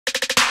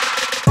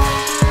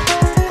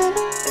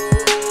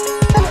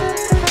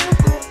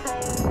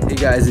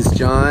guys, it's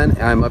John.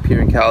 I'm up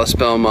here in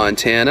Kalispell,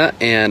 Montana,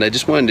 and I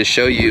just wanted to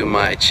show you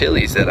my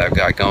chilies that I've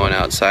got going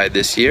outside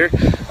this year.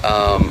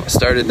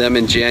 Started them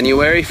in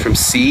January from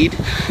seed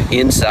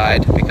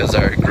inside because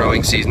our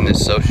growing season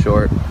is so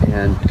short,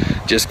 and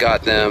just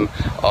got them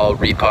all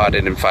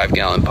repotted in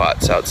 5-gallon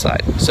pots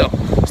outside. So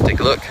let's take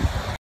a look.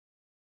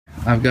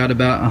 I've got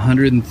about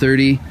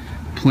 130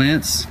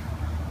 plants,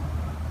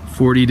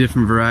 40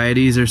 different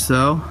varieties or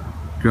so,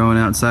 growing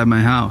outside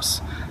my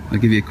house. I'll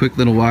give you a quick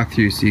little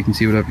walkthrough so you can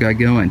see what I've got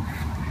going.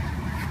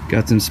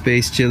 Got some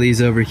space chilies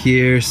over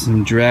here,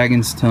 some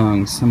dragon's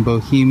tongues, some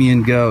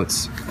bohemian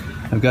goats.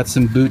 I've got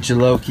some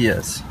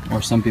butchalokias,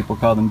 or some people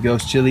call them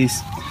ghost chilies.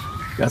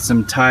 Got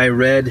some Thai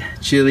red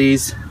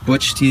chilies,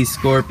 butch tea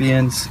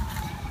scorpions,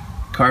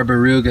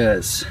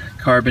 carbarugas,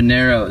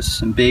 carboneros,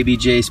 some baby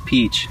Jace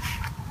peach.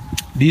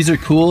 These are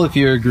cool if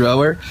you're a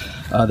grower.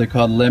 They're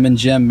called lemon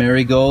gem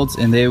marigolds,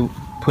 and they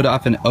put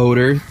off an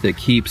odor that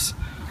keeps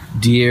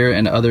deer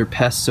and other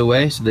pests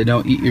away so they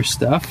don't eat your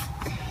stuff.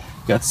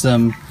 Got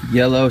some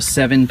yellow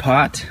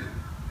 7-pot,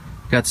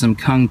 got some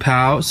kung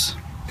paos,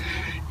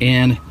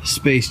 and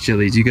space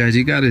chilies. You guys,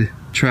 you gotta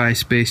try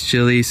space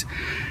chilies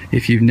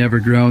if you've never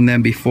grown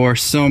them before.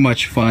 So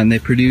much fun. They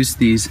produce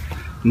these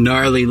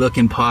gnarly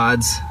looking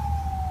pods.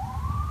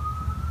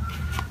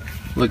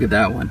 Look at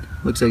that one.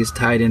 Looks like it's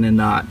tied in a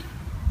knot.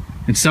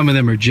 And some of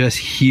them are just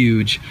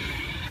huge.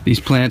 These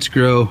plants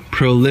grow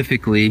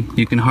prolifically.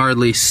 You can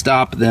hardly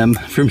stop them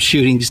from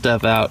shooting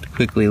stuff out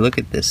quickly. Look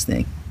at this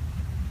thing.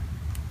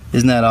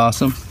 Isn't that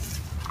awesome?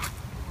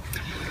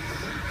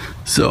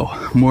 So,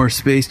 more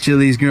space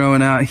chilies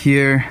growing out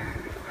here.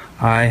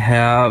 I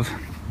have,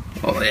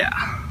 oh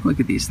yeah,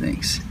 look at these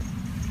things.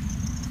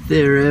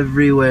 They're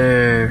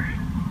everywhere.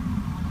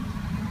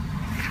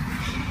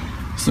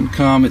 Some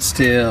comet's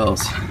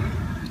tails,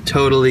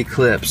 total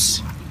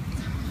eclipse.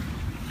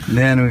 And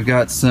then we've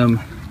got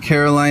some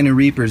Carolina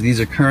Reapers. These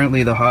are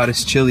currently the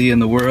hottest chili in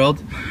the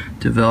world,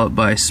 developed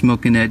by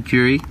Smokin' Ed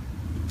Curie.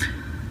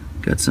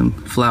 Got some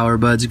flower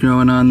buds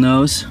growing on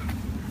those.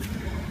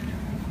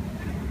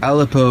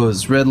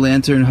 Alipos, Red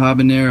Lantern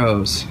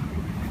Habaneros,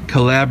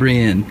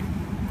 Calabrian,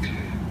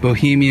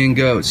 Bohemian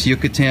Goats,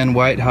 Yucatan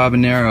White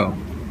Habanero.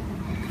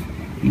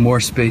 More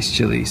space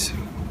chilies.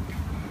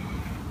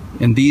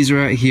 And these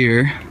right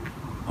here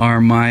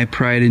are my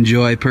pride and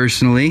joy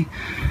personally.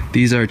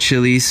 These are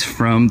chilies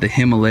from the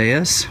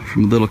Himalayas,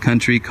 from a little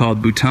country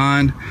called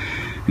Bhutan,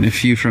 and a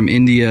few from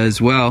India as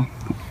well.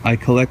 I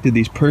collected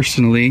these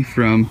personally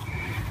from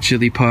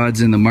chili pods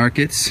in the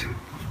markets,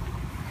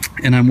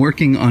 and I'm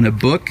working on a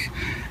book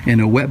and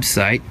a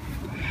website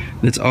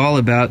that's all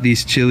about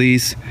these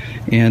chilies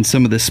and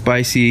some of the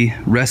spicy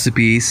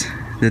recipes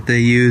that they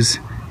use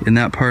in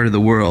that part of the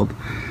world.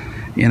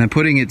 And I'm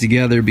putting it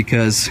together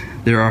because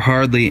there are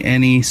hardly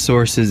any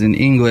sources in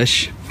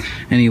English,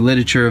 any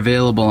literature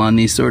available on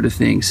these sort of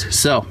things.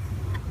 So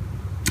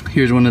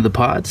here's one of the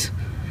pods.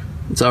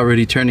 It's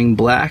already turning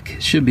black.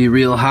 It should be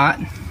real hot.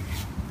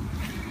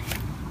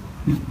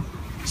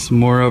 Some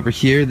more over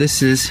here.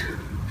 This is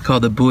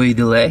called a bouille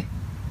de lait.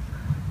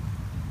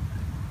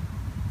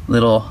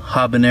 Little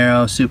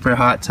habanero, super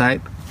hot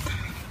type.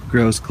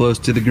 Grows close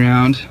to the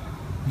ground.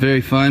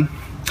 Very fun.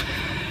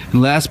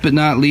 And last but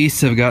not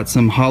least, I've got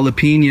some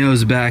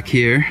jalapenos back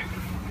here,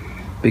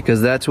 because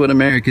that's what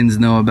Americans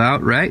know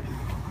about, right?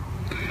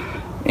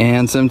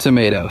 And some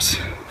tomatoes.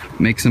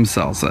 Make some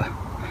salsa.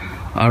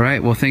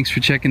 Alright, well, thanks for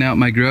checking out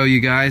my grow,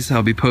 you guys.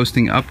 I'll be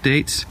posting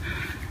updates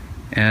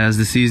as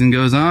the season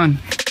goes on.